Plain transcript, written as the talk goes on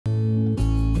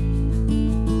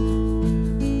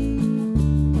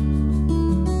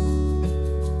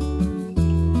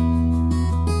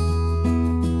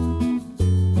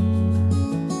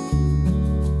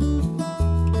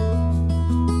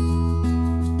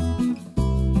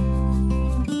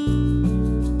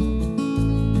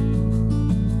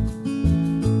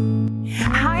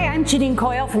Janeen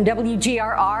Coyle from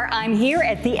WGRR. I'm here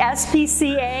at the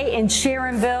SPCA in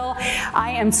Sharonville.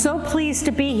 I am so pleased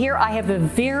to be here. I have a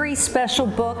very special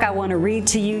book I want to read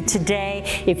to you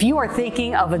today. If you are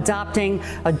thinking of adopting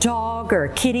a dog or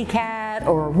a kitty cat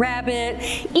or a rabbit,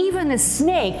 even a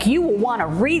snake, you will want to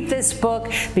read this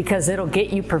book because it'll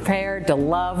get you prepared to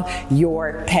love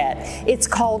your pet. It's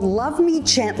called Love Me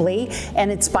Gently,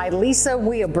 and it's by Lisa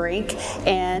Weabrink,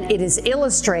 and it is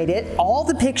illustrated. All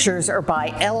the pictures are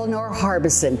by Eleanor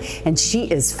Harbison, and she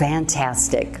is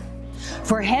fantastic.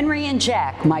 For Henry and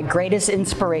Jack, my greatest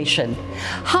inspiration.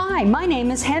 Hi, my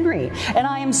name is Henry, and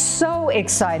I am so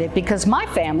excited because my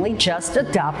family just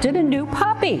adopted a new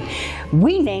puppy.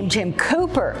 We named him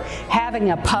Cooper.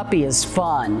 Having a puppy is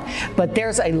fun, but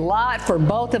there's a lot for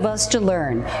both of us to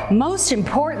learn. Most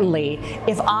importantly,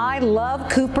 if I love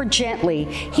Cooper gently,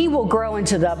 he will grow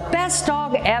into the best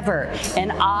dog ever,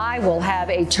 and I will have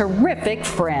a terrific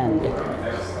friend.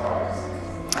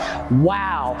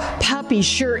 Wow, puppies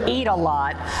sure eat a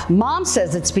lot. Mom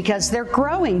says it's because they're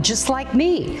growing just like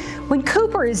me. When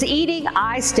Cooper is eating,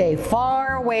 I stay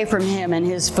far away from him and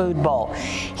his food bowl.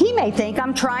 He may think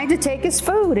I'm trying to take his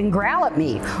food and growl at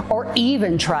me, or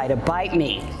even try to bite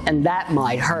me, and that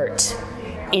might hurt.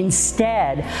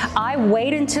 Instead, I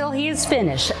wait until he is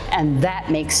finished, and that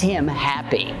makes him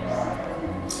happy.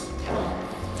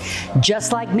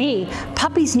 Just like me,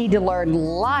 puppies need to learn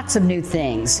lots of new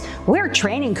things. We're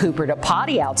training Cooper to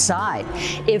potty outside.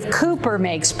 If Cooper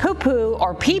makes poo-poo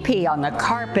or pee-pee on the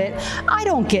carpet, I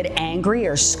don't get angry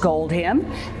or scold him.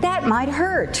 That might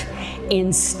hurt.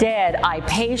 Instead, I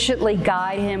patiently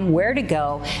guide him where to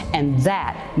go, and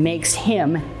that makes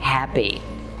him happy.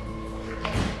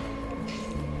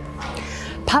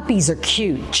 Puppies are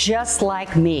cute, just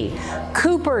like me.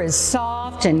 Cooper is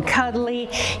soft and cuddly.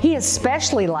 He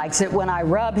especially likes it when I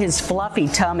rub his fluffy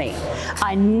tummy.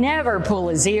 I never pull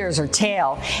his ears or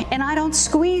tail, and I don't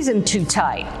squeeze him too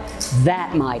tight.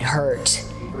 That might hurt.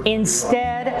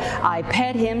 Instead, I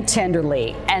pet him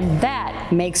tenderly, and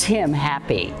that makes him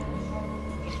happy.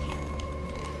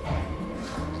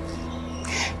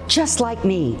 Just like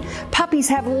me, puppies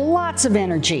have lots of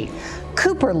energy.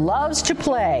 Cooper loves to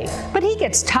play, but he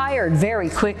gets tired very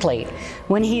quickly.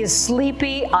 When he is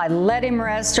sleepy, I let him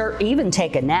rest or even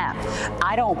take a nap.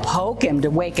 I don't poke him to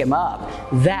wake him up.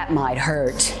 That might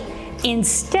hurt.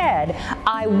 Instead,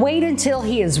 I wait until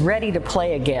he is ready to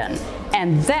play again,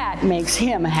 and that makes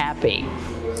him happy.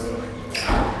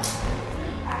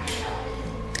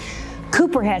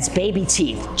 Cooper has baby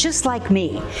teeth, just like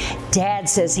me. Dad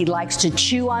says he likes to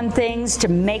chew on things to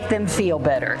make them feel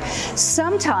better.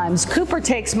 Sometimes Cooper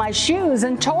takes my shoes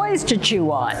and toys to chew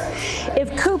on.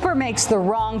 If Cooper makes the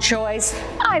wrong choice,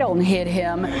 I don't hit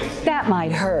him. That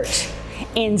might hurt.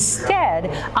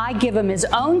 Instead, I give him his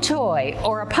own toy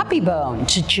or a puppy bone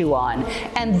to chew on,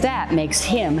 and that makes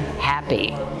him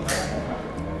happy.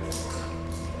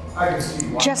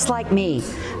 Just like me,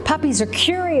 puppies are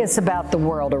curious about the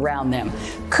world around them.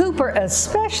 Cooper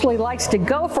especially likes to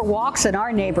go for walks in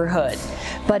our neighborhood,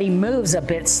 but he moves a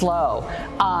bit slow.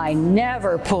 I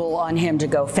never pull on him to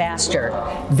go faster.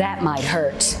 That might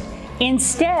hurt.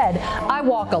 Instead, I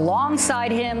walk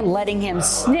alongside him, letting him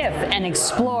sniff and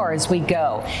explore as we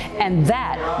go, and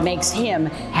that makes him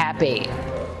happy.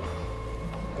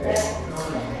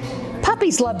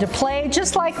 Puppies love to play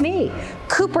just like me.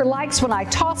 Cooper likes when I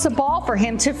toss a ball for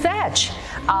him to fetch.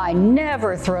 I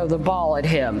never throw the ball at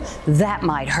him. That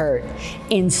might hurt.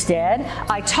 Instead,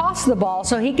 I toss the ball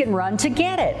so he can run to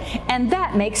get it, and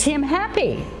that makes him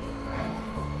happy.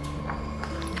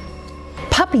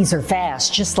 Puppies are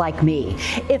fast, just like me.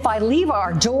 If I leave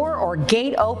our door or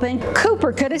gate open,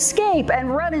 Cooper could escape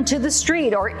and run into the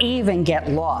street or even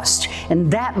get lost, and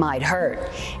that might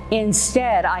hurt.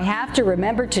 Instead, I have to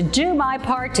remember to do my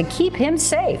part to keep him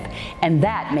safe, and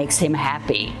that makes him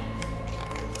happy.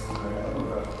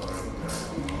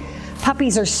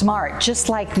 Puppies are smart, just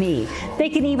like me. They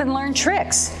can even learn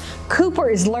tricks. Cooper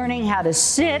is learning how to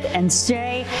sit and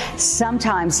stay.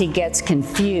 Sometimes he gets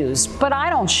confused, but I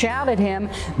don't shout at him.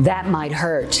 That might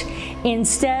hurt.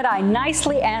 Instead, I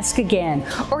nicely ask again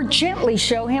or gently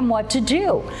show him what to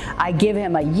do. I give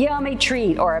him a yummy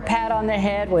treat or a pat on the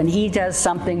head when he does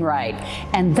something right,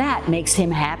 and that makes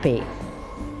him happy.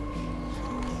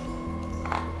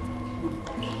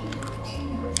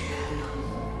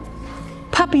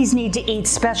 Puppies need to eat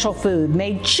special food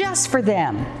made just for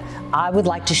them. I would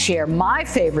like to share my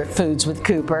favorite foods with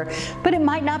Cooper, but it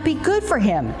might not be good for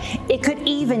him. It could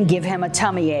even give him a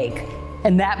tummy ache,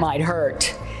 and that might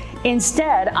hurt.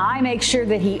 Instead, I make sure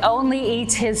that he only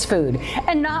eats his food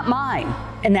and not mine,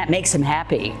 and that makes him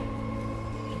happy.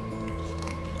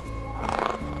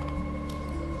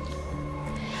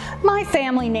 My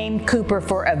family named Cooper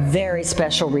for a very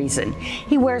special reason.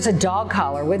 He wears a dog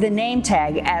collar with a name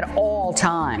tag at all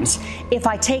times. If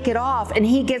I take it off and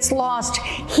he gets lost,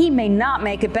 he may not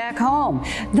make it back home.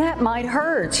 That might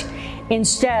hurt.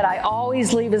 Instead, I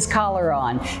always leave his collar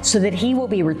on so that he will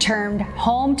be returned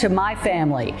home to my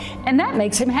family, and that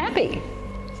makes him happy.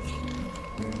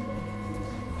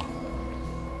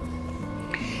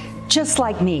 Just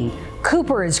like me,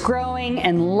 Cooper is growing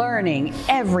and learning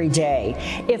every day.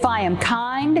 If I am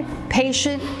kind,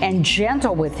 patient, and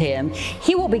gentle with him,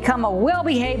 he will become a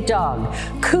well-behaved dog.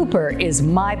 Cooper is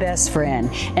my best friend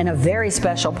and a very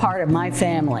special part of my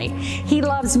family. He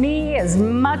loves me as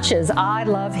much as I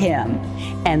love him,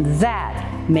 and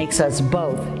that makes us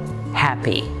both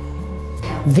happy.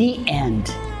 The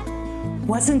end.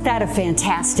 Wasn't that a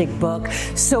fantastic book?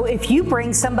 So if you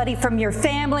bring somebody from your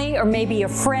family or maybe a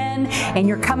friend and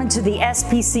you're coming to the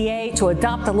SPCA to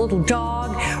adopt a little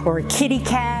dog or a kitty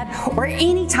cat or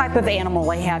any type of animal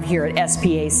they have here at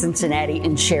SPA Cincinnati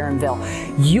in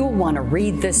Sharonville, you'll want to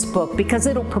read this book because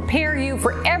it'll prepare you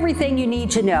for everything you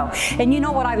need to know. And you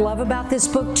know what I love about this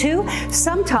book too?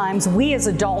 Sometimes we as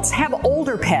adults have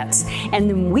older pets and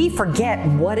then we forget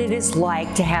what it is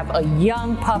like to have a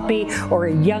young puppy or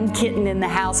a young kitten in the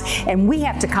house, and we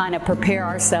have to kind of prepare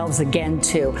ourselves again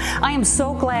too. I am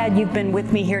so glad you've been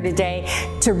with me here today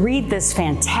to read this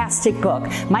fantastic book.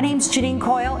 My name's Janeen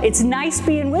Coyle. It's nice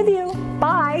being with you.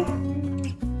 Bye.